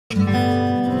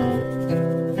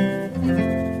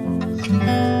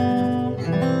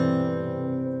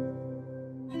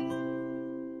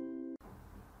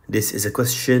This is a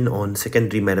question on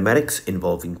secondary mathematics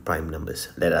involving prime numbers.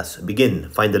 Let us begin.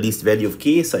 Find the least value of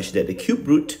k such that the cube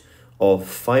root of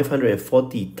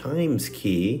 540 times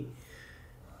k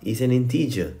is an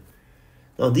integer.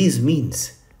 Now this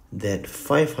means that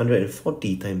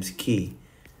 540 times k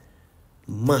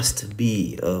must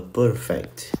be a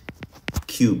perfect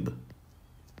cube.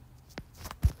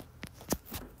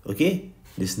 Okay,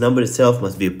 this number itself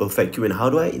must be a perfect cube. And how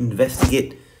do I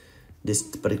investigate this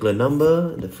particular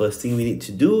number? The first thing we need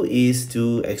to do is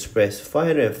to express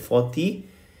 540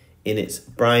 in its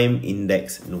prime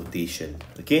index notation.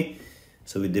 Okay,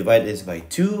 so we divide this by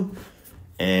 2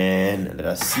 and let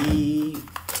us see.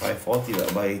 540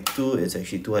 divided by 2 is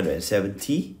actually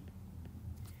 270.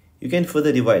 You can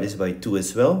further divide this by 2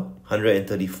 as well,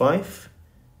 135.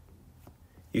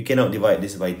 You cannot divide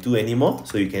this by 2 anymore,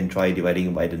 so you can try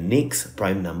dividing by the next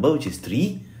prime number, which is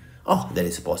 3. Oh, that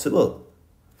is possible.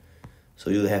 So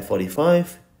you'll have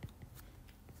 45.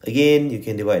 Again, you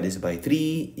can divide this by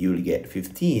 3, you'll get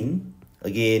 15.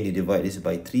 Again, you divide this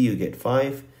by 3, you get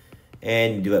 5.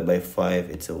 And you divide by 5,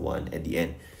 it's a 1 at the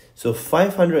end. So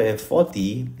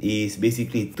 540 is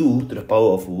basically 2 to the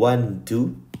power of 1,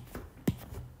 2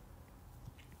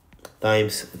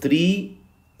 times 3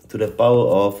 to the power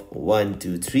of 1,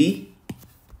 2, 3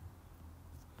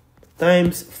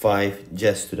 times 5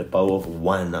 just to the power of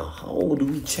 1. Now, how do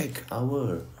we check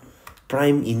our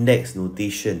prime index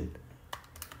notation?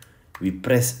 We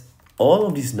press all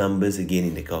of these numbers again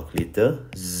in the calculator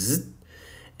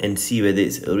and see whether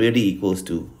it's really equals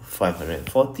to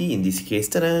 540. In this case,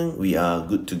 we are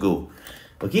good to go.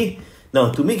 Okay,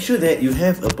 now to make sure that you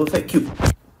have a perfect cube,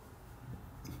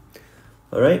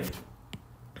 alright,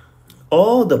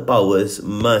 all the powers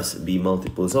must be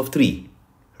multiples of 3,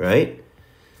 right?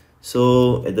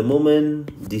 So at the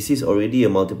moment, this is already a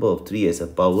multiple of 3 as a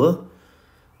power.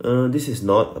 This is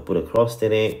not, I put a cross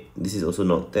 10x. This is also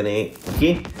not 10x.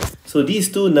 Okay, so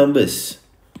these two numbers,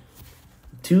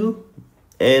 2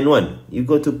 and 1, you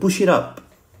got to push it up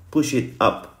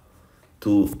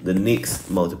to the next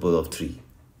multiple of 3.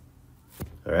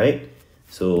 Alright,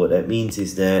 so what that means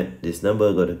is that this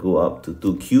number got to go up to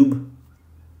 2 cube.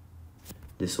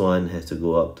 This one has to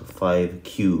go up to 5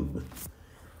 cube.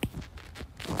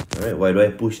 Alright, why do I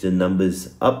push the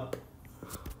numbers up?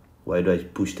 Why do I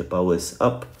push the powers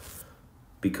up?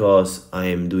 Because I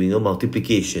am doing a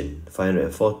multiplication.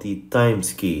 540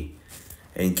 times k,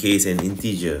 and k is an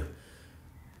integer.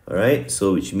 Alright,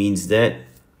 so which means that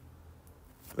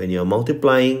when you're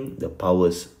multiplying, the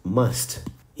powers must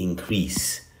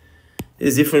increase.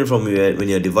 It's different from when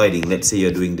you're dividing. Let's say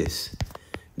you're doing this.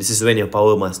 This is when your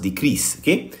power must decrease.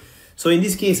 Okay, so in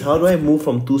this case, how do I move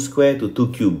from 2 square to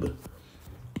 2 cube?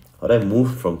 How do I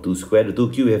move from 2 square to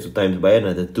 2 cube? We have to times by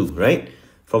another 2, right?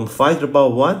 From 5 to the power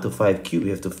 1 to 5 cube,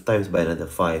 we have to times by another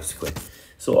 5 square.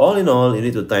 So all in all, you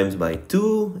need to times by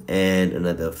 2 and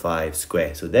another 5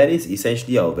 square. So that is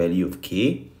essentially our value of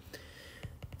k.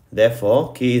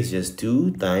 Therefore, k is just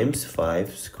 2 times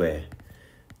 5 square.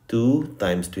 2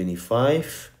 times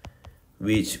 25,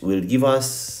 which will give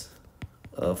us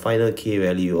a final k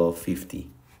value of 50.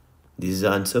 This is the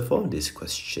answer for this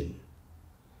question.